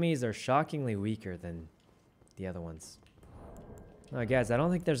bigger enemies are shockingly weaker than the other ones. Oh, guys, I don't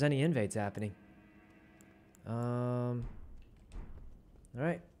think there's any invades happening. All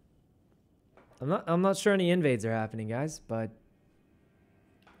right. I'm not sure any invades are happening, guys, but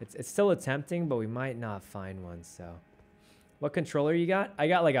it's still attempting, but we might not find one. So, what controller you got? I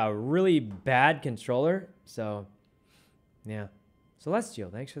got like a really bad controller. So, yeah. Celestial,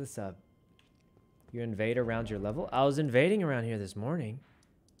 thanks for the sub. You invade around your level? I was invading around here this morning.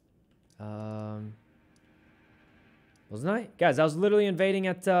 Wasn't I? Guys, I was literally invading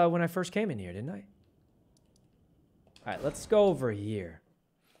at when I first came in here, didn't I? Alright, let's go over here.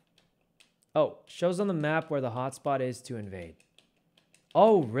 Oh, shows on the map where the hotspot is to invade.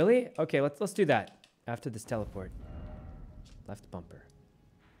 Oh, really? Okay, let's do that after this teleport. Left bumper.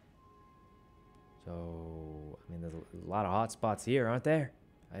 So, I mean, there's a lot of hotspots here, aren't there?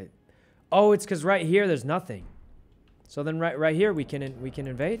 Oh, it's because right here there's nothing. So then right here we can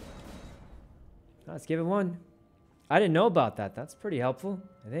invade. Let's give it one. I didn't know about that. That's pretty helpful,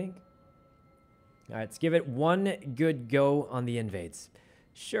 I think. All right, let's give it one good go on the invades.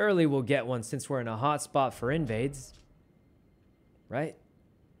 Surely we'll get one since we're in a hot spot for invades. Right?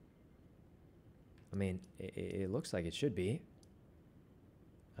 I mean, it looks like it should be.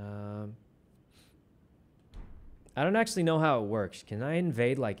 I don't actually know how it works. Can I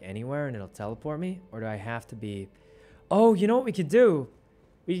invade like anywhere and it'll teleport me? Or do I have to be... Oh, you know what we could do?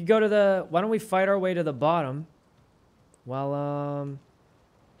 We could go to the... Why don't we fight our way to the bottom? While,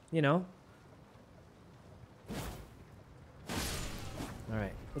 you know.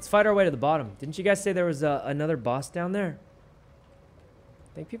 Alright, let's fight our way to the bottom. Didn't you guys say there was another boss down there?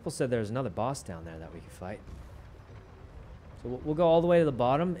 I think people said there was another boss down there that we could fight. So we'll go all the way to the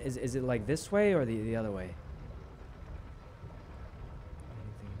bottom. Is it like this way or the other way?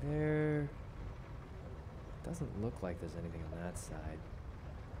 There doesn't look like there's anything on that side.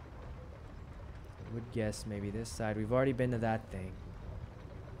 I would guess maybe this side. We've already been to that thing.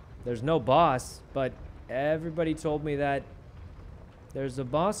 There's no boss, but everybody told me that there's a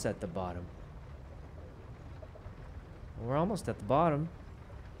boss at the bottom. We're almost at the bottom.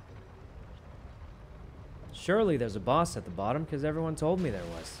 Surely there's a boss at the bottom because everyone told me there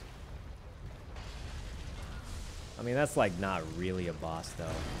was. I mean, that's like not really a boss, though.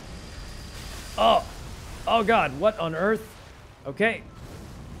 Oh! Oh god, what on earth? Okay.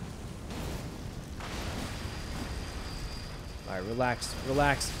 Alright, relax,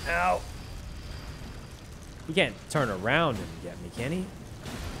 relax. Ow! He can't turn around and get me, can he?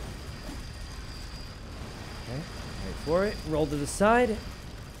 Okay, wait for it. Roll to the side.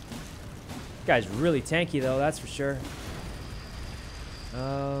 Guy's really tanky though, that's for sure.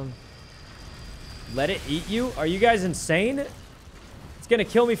 Let it eat you? Are you guys insane? It's gonna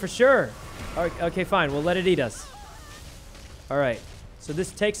kill me for sure. Okay, fine. We'll let it eat us. Alright. So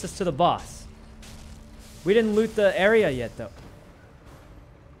this takes us to the boss. We didn't loot the area yet, though.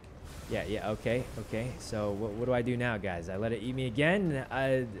 Yeah, okay. Okay. So what do I do now, guys? I let it eat me again?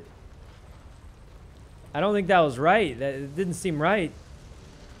 I don't think that was right. It didn't seem right.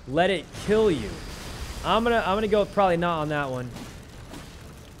 Let it kill you. I'm gonna go probably not on that one.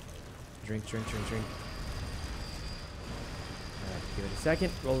 Drink. Alright, give it a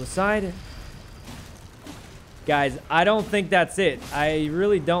second. Roll the side. Guys, I don't think that's it. I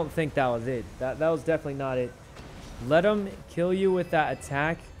really don't think that was it. That was definitely not it. Let him kill you with that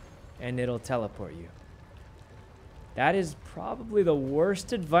attack, and it'll teleport you. That is probably the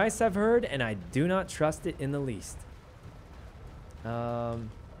worst advice I've heard, and I do not trust it in the least. Oh,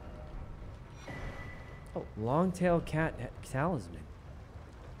 long-tail cat talisman.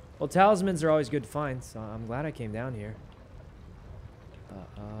 Well, talismans are always good to find, so I'm glad I came down here.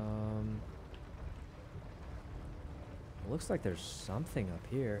 It looks like there's something up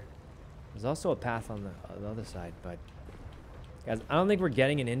here. There's also a path on the other side, but guys, I don't think we're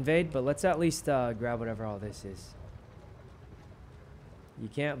getting an invade, but let's at least grab whatever all this is. You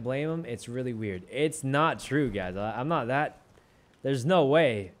can't blame them. It's really weird. It's not true, guys. I'm not that. There's no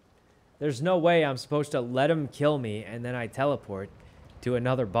way. There's no way I'm supposed to let him kill me and then I teleport to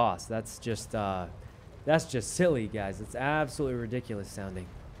another boss. That's just silly, guys. It's absolutely ridiculous sounding.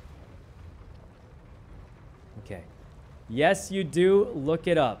 Okay. Yes, you do. Look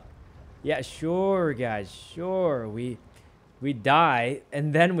it up. Yeah, sure, guys. Sure. We die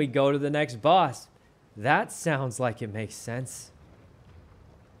and then we go to the next boss. That sounds like it makes sense.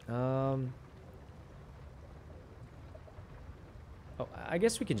 Oh, I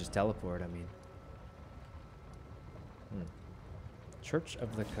guess we can just teleport. I mean, Church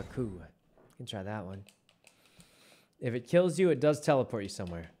of the Cuckoo. You can try that one. If it kills you, it does teleport you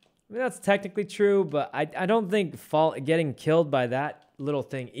somewhere. I mean, that's technically true, but I don't think getting killed by that little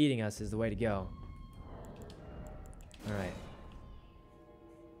thing eating us is the way to go. All right.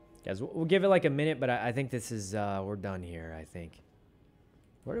 Guys, we'll give it like a minute, but I think this is, we're done here, I think.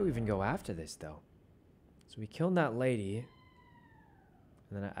 Where do we even go after this, though? So we killed that lady.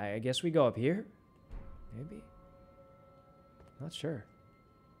 And then I guess we go up here? Maybe? Not sure.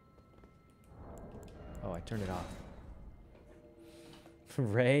 Oh, I turned it off.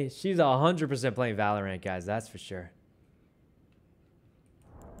 Ray, she's 100% playing Valorant, guys. That's for sure.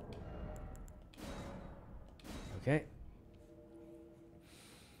 Okay.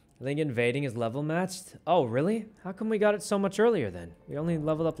 I think invading is level matched. Oh, really? How come we got it so much earlier then? We only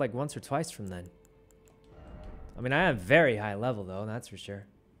leveled up like once or twice from then. I mean, I am very high level though, that's for sure.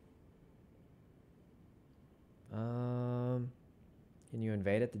 Can you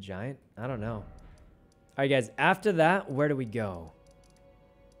invade at the giant? I don't know. All right, guys. After that, where do we go?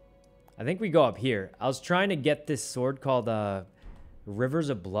 I think we go up here. I was trying to get this sword called Rivers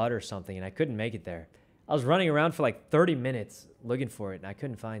of Blood or something, and I couldn't make it there. I was running around for like 30 minutes looking for it, and I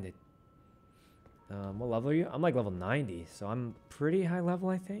couldn't find it. What level are you? I'm like level 90, so I'm pretty high level,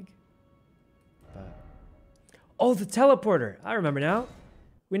 I think. Oh, the teleporter. I remember now.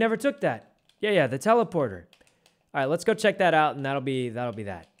 We never took that. Yeah, the teleporter. All right, let's go check that out, and that'll be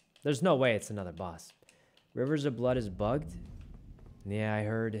that. There's no way it's another boss. Rivers of Blood is bugged. Yeah, I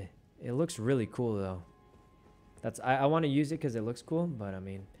heard. It looks really cool, though. I want to use it because it looks cool, but, I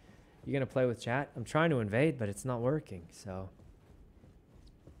mean, you're going to play with chat? I'm trying to invade, but it's not working, so.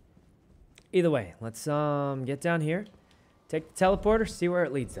 Either way, let's get down here. Take the teleporter, see where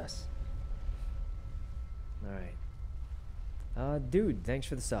it leads us. All right. Dude, thanks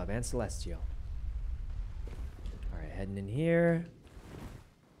for the sub, and Celestial. All right, heading in here.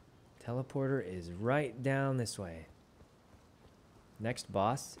 Teleporter is right down this way. Next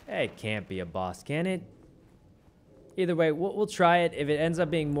boss. Hey, it can't be a boss, can it? Either way, we'll try it. If it ends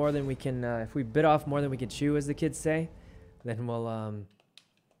up being more than we can, if we bit off more than we can chew, as the kids say, then we'll,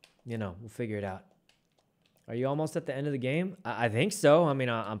 you know, we'll figure it out. Are you almost at the end of the game? I think so. I mean,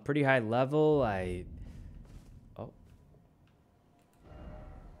 I'm pretty high level. Oh.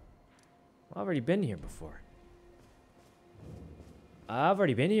 I've already been here before.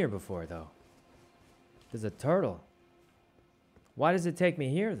 Though. There's a turtle. Why does it take me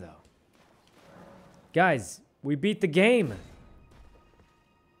here, though? Guys, we beat the game.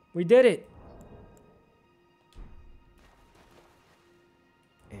 We did it.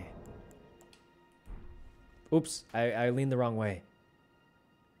 Oops, I leaned the wrong way.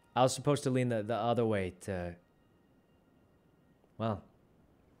 I was supposed to lean the other way to... Well.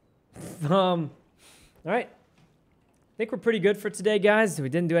 All right. I think we're pretty good for today, guys. We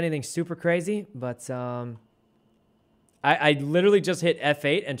didn't do anything super crazy, but I literally just hit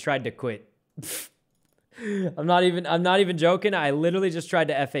F8 and tried to quit. I'm not even joking. I literally just tried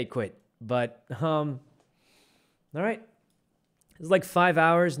to F8 quit. But all right. It's like 5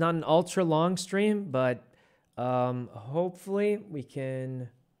 hours, not an ultra long stream, but hopefully we can...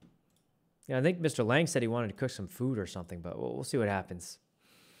 Yeah, I think Mr. Lang said he wanted to cook some food or something, but we'll see what happens.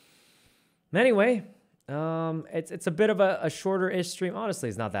 Anyway, it's a bit of a shorter-ish stream. Honestly,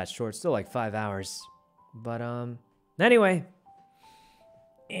 it's not that short. It's still like 5 hours. But anyway.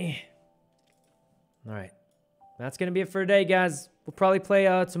 All right. That's going to be it for today, guys. We'll probably play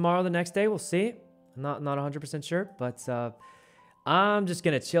tomorrow the next day. We'll see. I'm not 100% sure, but I'm just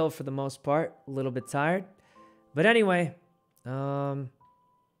going to chill for the most part. A little bit tired. But anyway, yeah,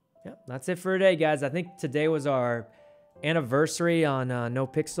 that's it for today, guys. I think today was our anniversary on No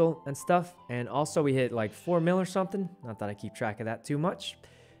Pixel and stuff. And also we hit like 4 mil or something. Not that I keep track of that too much.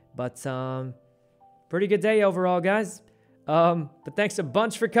 But pretty good day overall, guys. But thanks a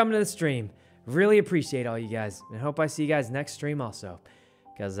bunch for coming to the stream. Really appreciate all you guys. And hope I see you guys next stream also.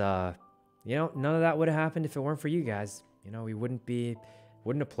 Because, you know, none of that would have happened if it weren't for you guys. You know, we wouldn't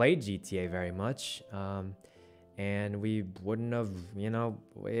have played GTA very much. And we wouldn't have, you know,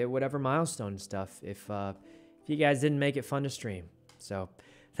 whatever milestone stuff if you guys didn't make it fun to stream. So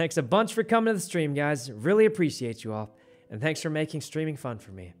thanks a bunch for coming to the stream, guys. Really appreciate you all. And thanks for making streaming fun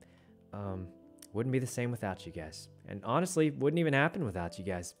for me. Wouldn't be the same without you guys. And honestly, wouldn't even happen without you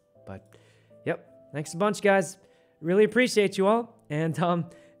guys. But, yep. Thanks a bunch, guys. Really appreciate you all. And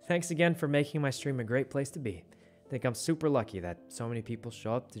thanks again for making my stream a great place to be. I think I'm super lucky that so many people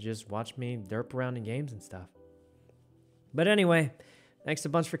show up to just watch me derp around in games and stuff. But anyway, thanks a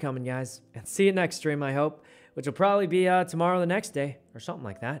bunch for coming, guys. And see you next stream, I hope. Which will probably be tomorrow the next day. Or something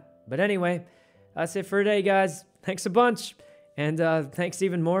like that. But anyway, that's it for today, guys. Thanks a bunch. And thanks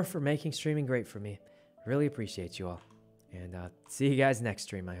even more for making streaming great for me. Really appreciate you all. And see you guys next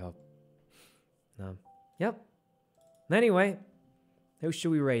stream, I hope. Yep. Anyway, who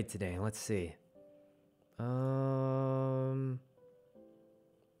should we raid today? Let's see.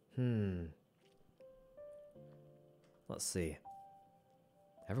 Let's see.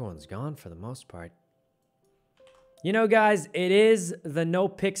 Everyone's gone for the most part. You know, guys, it is the No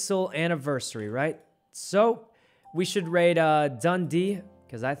Pixel anniversary, right? So we should raid Dundee,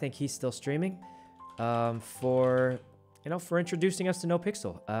 because I think he's still streaming, for introducing us to No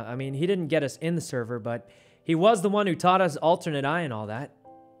Pixel. I mean, he didn't get us in the server, but he was the one who taught us alternate eye and all that.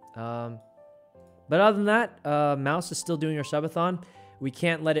 But other than that, Mouse is still doing our subathon. We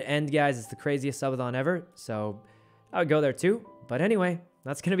can't let it end, guys. It's the craziest subathon ever, so I would go there too. But anyway,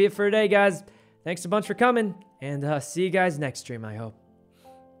 that's going to be it for today, guys. Thanks a bunch for coming, and see you guys next stream, I hope.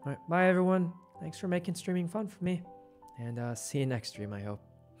 All right, bye, everyone. Thanks for making streaming fun for me, and see you next stream, I hope.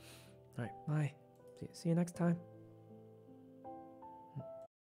 All right, bye. See you next time.